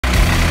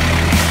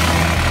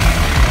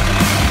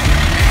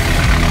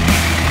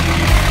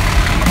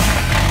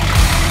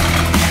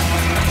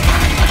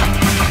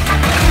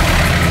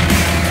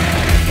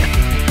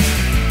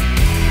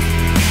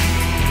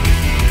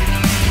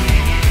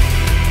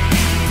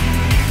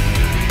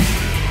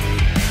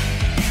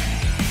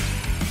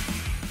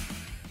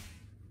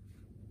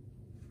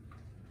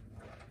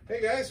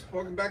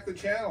welcome back to the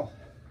channel.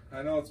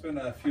 I know it's been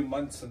a few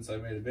months since I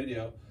made a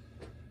video.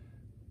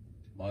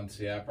 Months,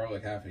 yeah, probably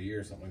like half a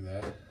year or something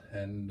like that.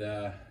 And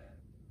I'm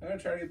gonna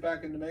try to get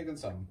back into making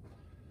some.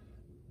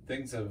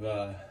 Things have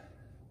been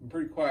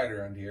pretty quiet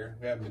around here.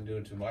 We haven't been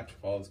doing too much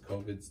with all this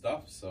COVID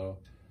stuff, so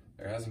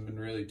there hasn't been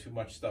really too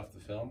much stuff to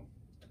film.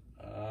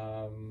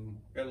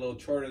 Got a little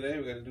chore today.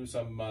 We got to do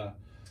some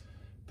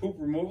poop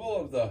removal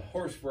of the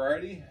horse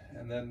variety,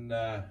 and then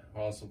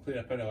well, some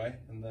cleanup anyway,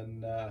 and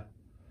then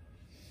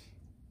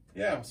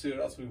yeah, we'll see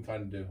what else we can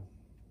find to do.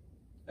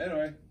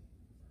 Anyway,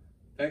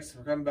 thanks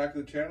for coming back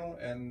to the channel,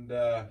 and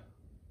I'll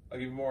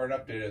give you more an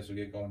update as we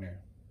get going here.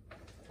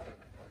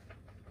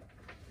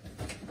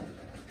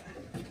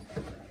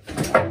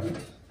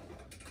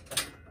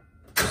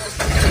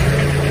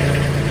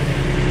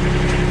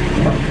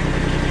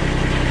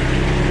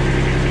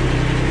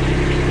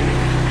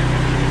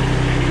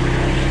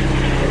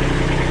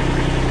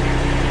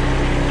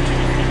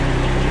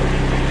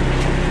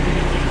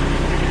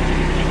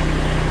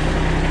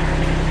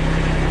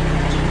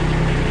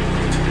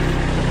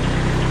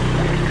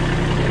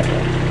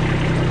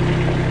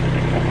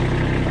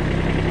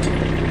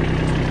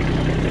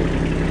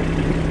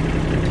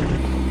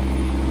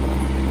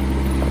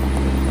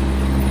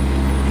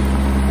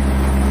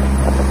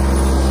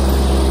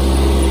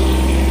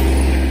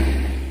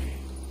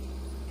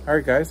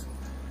 Alright guys,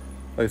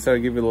 like I said,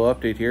 I'll give you a little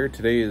update here.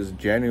 Today is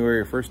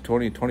January 1st,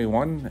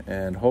 2021,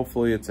 and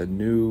hopefully it's a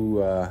new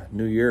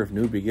year of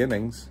new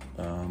beginnings.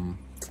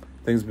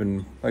 Things have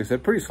been, like I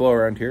said, pretty slow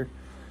around here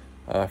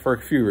for a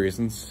few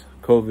reasons.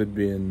 COVID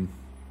being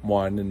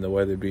one and the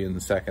weather being the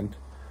second.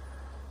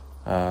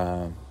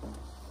 As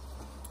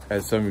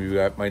some of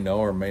you might know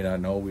or may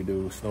not know, we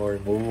do snow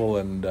removal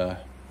and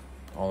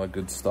all that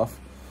good stuff.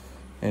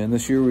 And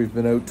this year we've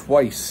been out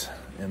twice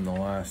in the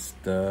last,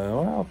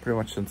 well, pretty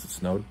much since it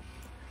snowed.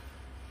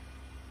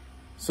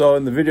 So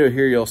in the video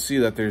here, you'll see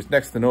that there's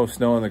next to no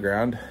snow on the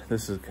ground.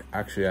 This is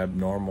actually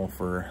abnormal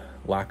for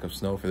lack of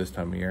snow for this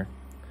time of year.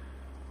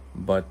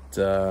 But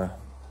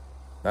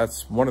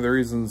that's one of the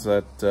reasons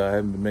that I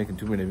haven't been making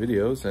too many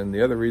videos. And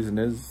the other reason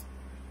is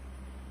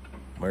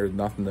there's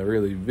nothing to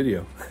really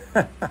video.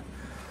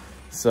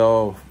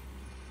 So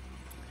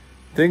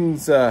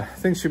things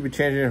should be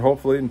changing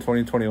hopefully in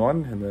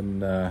 2021, and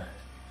then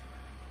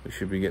we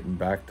should be getting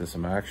back to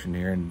some action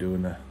here and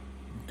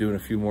doing a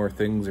few more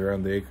things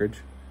around the acreage.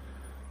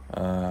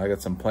 I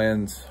got some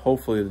plans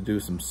hopefully to do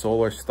some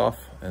solar stuff,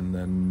 and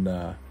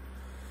then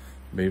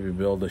maybe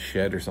build a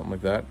shed or something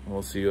like that.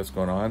 We'll see what's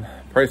going on.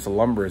 Price of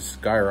lumber has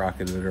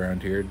skyrocketed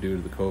around here due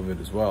to the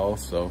COVID as well,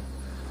 so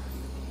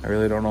I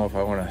really don't know if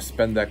I want to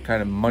spend that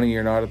kind of money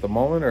or not at the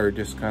moment, or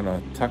just kind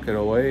of tuck it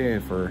away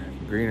for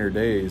greener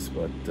days,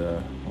 but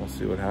we'll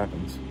see what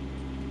happens.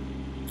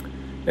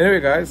 Anyway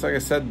guys, like I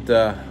said,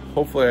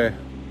 hopefully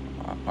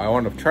I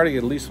want to try to get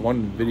at least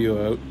one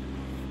video out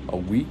a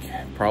week,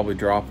 probably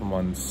drop them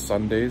on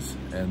Sundays,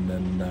 and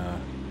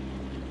then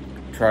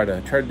try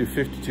to do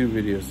 52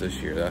 videos this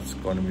year. That's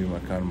going to be my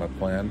kind of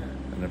plan,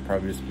 and it'll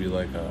probably just be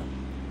like a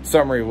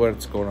summary of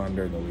what's going on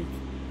during the week.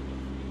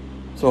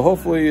 So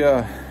hopefully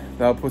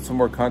that'll put some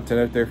more content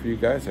out there for you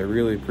guys. I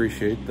really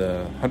appreciate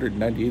the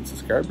 198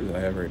 subscribers I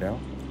have right now.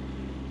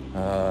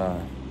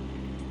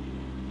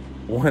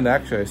 When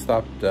actually I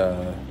stopped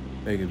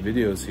making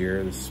videos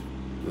here this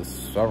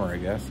summer, I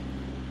guess.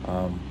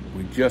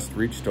 We just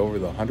reached over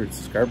the 100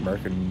 subscriber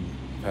mark and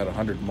had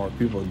 100 more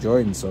people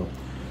join, so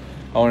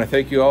I want to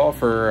thank you all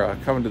for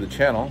coming to the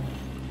channel.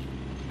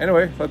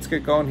 Anyway, let's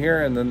get going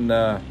here, and then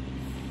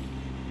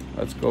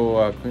let's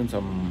go clean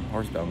some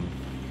horse dung.